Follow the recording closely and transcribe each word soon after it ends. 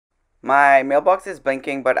My mailbox is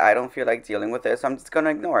blinking, but I don't feel like dealing with it, so I'm just gonna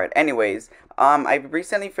ignore it. Anyways, I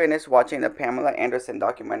recently finished watching the Pamela Anderson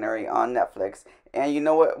documentary on Netflix, and you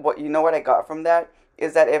know what I got from that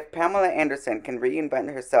is that if Pamela Anderson can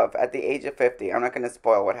reinvent herself at the age of 50, I'm not gonna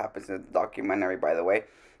spoil what happens in the documentary, by the way,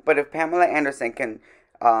 but if Pamela Anderson can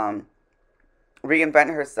um reinvent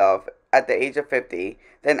herself at the age of 50,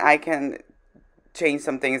 then I can change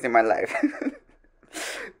some things in my life.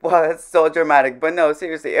 Wow, that's so dramatic. But no,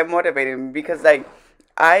 seriously, it motivated me because like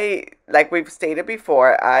we've stated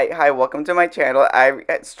before, hi, welcome to my channel. I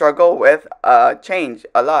struggle with change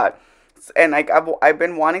a lot. And like I've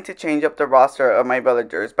been wanting to change up the roster of my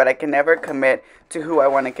villagers, but I can never commit to who I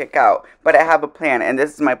want to kick out. But I have a plan, and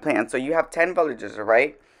this is my plan. So you have 10 villagers,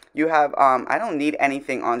 right? You have I don't need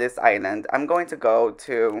anything on this island. I'm gonna go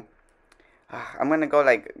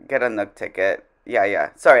like get a Nook ticket. Yeah.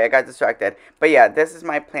 Sorry, I got distracted. But yeah, this is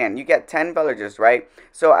my plan. You get 10 villagers, right?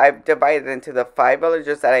 So I've divided into the 5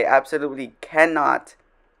 villagers that I absolutely cannot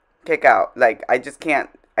kick out. Like I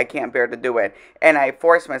can't bear to do it. And I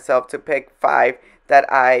force myself to pick 5 that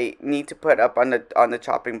I need to put up on the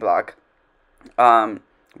chopping block. Um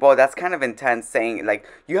well, that's kind of intense saying like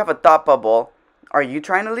you have a thought bubble. Are you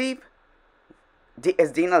trying to leave?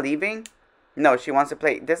 Is Dina leaving? No, she wants to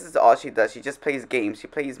play. This is all she does. She just plays games. She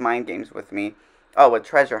plays mind games with me. Oh, a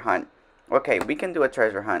treasure hunt. Okay, we can do a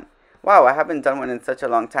treasure hunt. Wow, I haven't done one in such a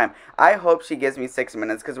long time. I hope she gives me 6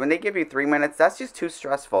 minutes, because when they give you 3 minutes, that's just too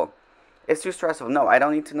stressful. It's too stressful. No, I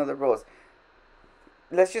don't need to know the rules.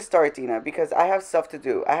 Let's just start, Dina, because I have stuff to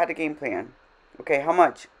do. I had a game plan. Okay, how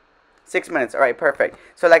much? 6 minutes. Alright, perfect.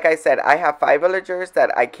 So like I said, I have 5 villagers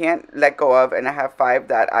that I can't let go of, and I have 5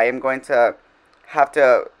 that I am going to have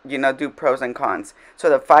to, do pros and cons. So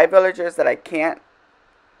the 5 villagers that I can't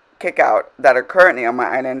kick out that are currently on my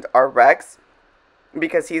island are Rex,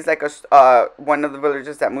 because he's like one of the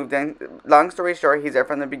villagers that moved in. Long story short, he's there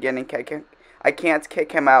from the beginning. I can't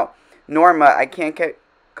kick him out. Norma, I can't kick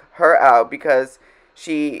her out because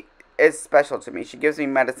she is special to me. She gives me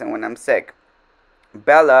medicine when I'm sick.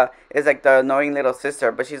 Bella is like the annoying little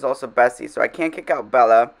sister, but she's also Bessie, so I can't kick out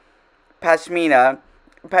Bella. Pashmina.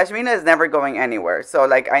 Pashmina is never going anywhere. So,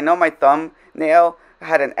 like, I know my thumbnail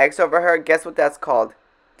had an X over her. Guess what that's called?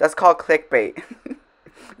 That's called clickbait.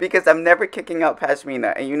 Because I'm never kicking out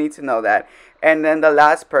Pashmina, and you need to know that. And then the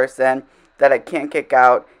last person that I can't kick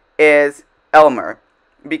out is Elmer,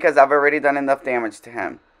 because I've already done enough damage to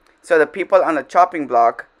him. So the people on the chopping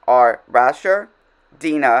block are Rasher,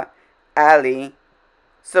 Dina, Ali,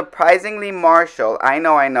 surprisingly Marshall. I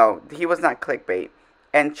know. He was not clickbait.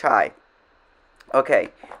 And Chai. Okay.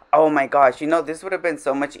 Oh my gosh. This would have been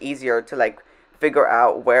so much easier to, like, figure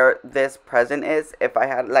out where this present is if I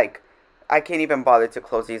had, like, I can't even bother to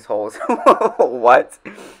close these holes. What?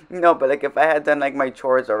 No, but, like, if I had done, like, my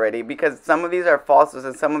chores already. Because some of these are falses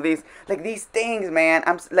and some of these, like, these things, man.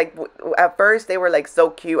 Like, at first they were, like, so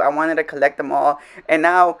cute. I wanted to collect them all. And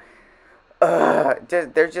now,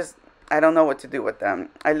 they're just, I don't know what to do with them.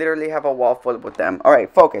 I literally have a wall full with them. All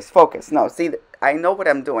right, focus. No, see, I know what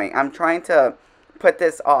I'm doing. I'm trying to put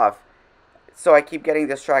this off, so I keep getting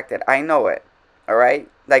distracted. I know it. All right?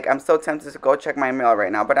 Like, I'm so tempted to go check my mail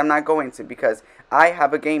right now, but I'm not going to because I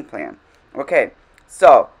have a game plan. Okay,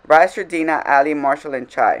 so Rasher, Dina, Ali, Marshall, and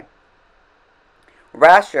Chai.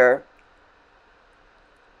 Rasher,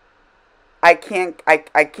 I can't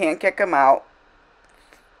kick him out.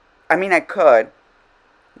 I mean, I could.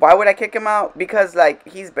 Why would I kick him out? Because, like,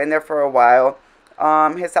 he's been there for a while.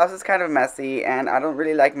 His house is kind of messy, and I don't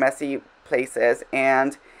really like messy places.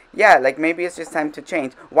 And, yeah, like, maybe it's just time to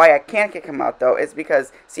change. Why I can't kick him out, though, is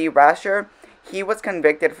because, see, Rasher, he was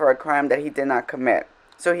convicted for a crime that he did not commit.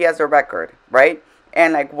 So he has a record, right?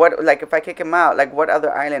 And, like, if I kick him out, like, what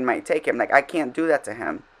other island might take him? Like, I can't do that to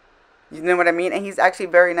him. You know what I mean? And he's actually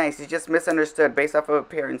very nice. He's just misunderstood based off of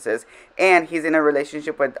appearances. And he's in a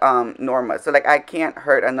relationship with Norma. So, like, I can't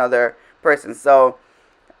hurt another person. So,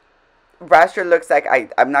 Rasher looks like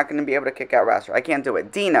I'm not going to be able to kick out Rasher. I can't do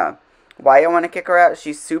it. Dina. Why I want to kick her out?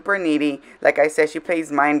 She's super needy. Like I said, she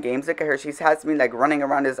plays mind games. Look at her. She has me, like, running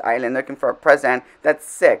around this island looking for a present. That's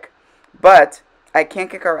sick. But I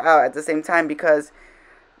can't kick her out at the same time because...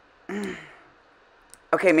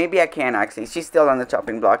 Okay, maybe I can, actually. She's still on the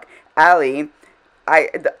chopping block. Ali,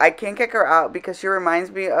 I can't kick her out because she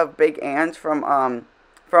reminds me of Big Ange from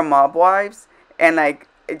Mob Wives. And, like,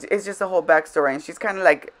 it's just a whole backstory. And she's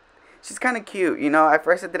kind of cute, you know? At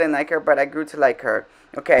first I didn't like her, but I grew to like her.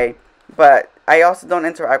 Okay, but I also don't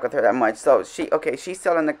interact with her that much. So, she's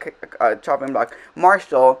still on the chopping block.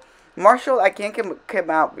 Marshall, I can't kick him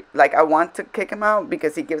out. Like, I want to kick him out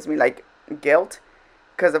because he gives me, like, guilt.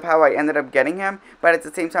 because of how I ended up getting him. But at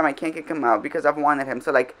the same time, I can't kick him out because I've wanted him.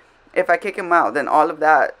 So, like, if I kick him out, then all of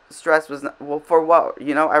that stress was, well, for what?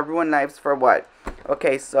 You know, I ruined lives for what?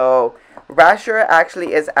 Okay, so Rasher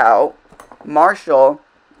actually is out. Marshall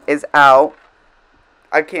is out.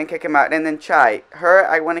 I can't kick him out. And then Chai. Her,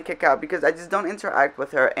 I want to kick out because I just don't interact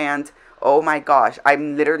with her. And, oh my gosh,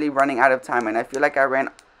 I'm literally running out of time. And I feel like I ran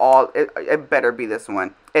all... It better be this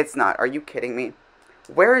one. It's not. Are you kidding me?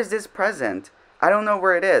 Where is this present? I don't know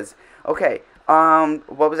where it is. Okay,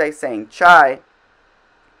 what was I saying? Chai.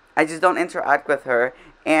 I just don't interact with her.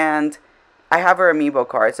 And I have her amiibo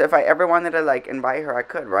card. So if I ever wanted to, like, invite her, I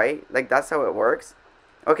could, right? Like, that's how it works.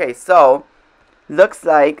 Okay, so... Looks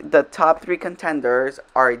like the top 3 contenders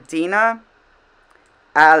are Dina,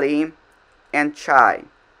 Ali, and Chai.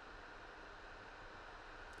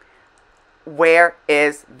 Where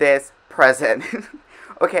is this present?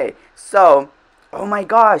 Okay, so, oh my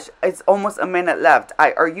gosh, it's almost a minute left.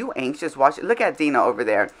 Are you anxious? Watch it. Look at Dina over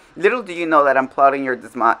there. Little do you know that I'm plotting your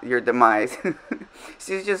demise.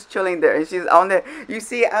 She's just chilling there, and she's on there. You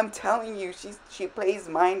see, I'm telling you, she plays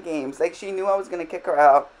mind games. Like, she knew I was gonna kick her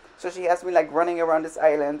out. So she has me like running around this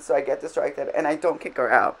island, so I get distracted and I don't kick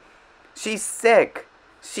her out. She's sick.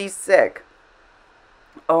 She's sick.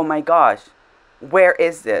 Oh my gosh. Where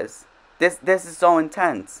is this? This is so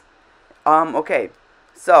intense. Okay.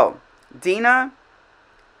 So, Dina,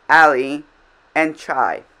 Ali, and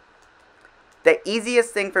Chai. The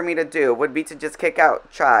easiest thing for me to do would be to just kick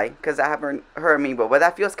out Chai, because I have her amiibo. But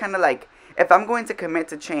that feels kind of like, if I'm going to commit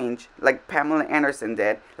to change, like Pamela Anderson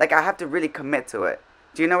did, like I have to really commit to it.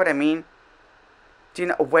 Do you know what I mean? Do you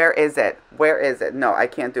know? Where is it? Where is it? No, I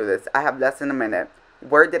can't do this. I have less than a minute.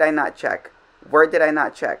 Where did I not check? Where did I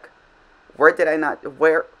not check? Where did I not?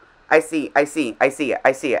 Where? I see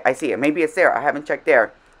it. Maybe it's there. I haven't checked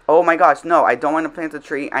there. Oh my gosh, no. I don't want to plant a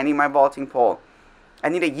tree. I need my vaulting pole. I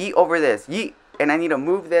need to yeet over this. Yeet. And I need to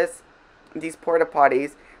move these porta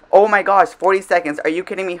potties. Oh my gosh, 40 seconds. Are you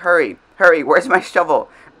kidding me? Hurry. Hurry. Where's my shovel?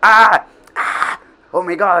 Ah! Oh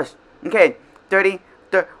my gosh. Okay. 30.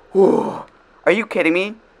 Whew. Are you kidding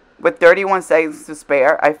me? With 31 seconds to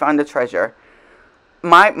spare, I found the treasure.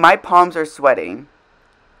 My palms are sweating.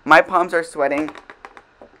 My palms are sweating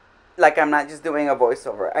like I'm not just doing a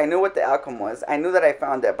voiceover. I knew what the outcome was. I knew that I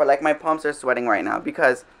found it, but like my palms are sweating right now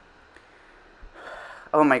because,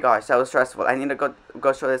 oh my gosh, that was stressful. I need to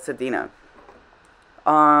go show this to Dina.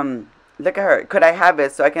 Look at her. Could I have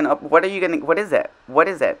it so I can what are you gonna, what is it? What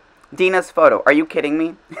is it? Dina's photo. Are you kidding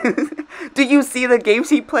me? Do you see the game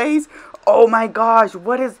she plays? Oh my gosh,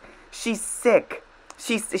 what is... She's sick.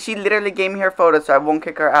 She literally gave me her photo so I won't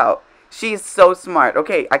kick her out. She is so smart.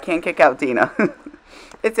 Okay, I can't kick out Dina.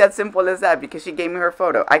 It's as simple as that because she gave me her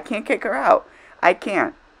photo. I can't kick her out. I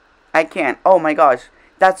can't. Oh my gosh.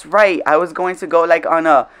 That's right. I was going to go like on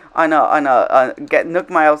a get Nook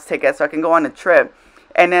Miles ticket so I can go on a trip.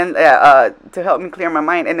 And then to help me clear my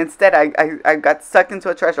mind, and instead I got sucked into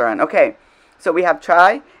a treasure hunt. Okay, so we have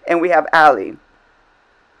Chai and we have Ali.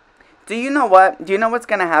 Do you know what? Do you know what's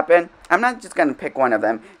gonna happen? I'm not just gonna pick one of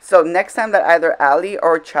them. So next time that either Ali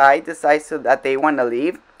or Chai decides that they want to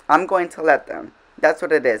leave, I'm going to let them. That's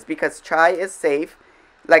what it is, because Chai is safe,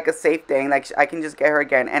 like a safe thing. Like I can just get her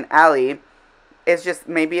again, and Ali is just,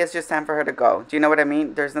 maybe it's just time for her to go. Do you know what I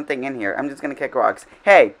mean? There's nothing in here. I'm just gonna kick rocks.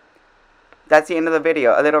 Hey. That's the end of the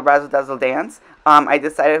video. A little razzle dazzle dance. I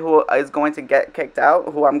decided who is going to get kicked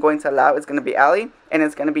out. Who I'm going to allow is going to be Ali. And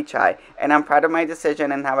it's going to be Chai. And I'm proud of my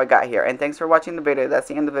decision and how I got here. And thanks for watching the video. That's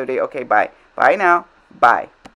the end of the video. Okay, bye. Bye now. Bye.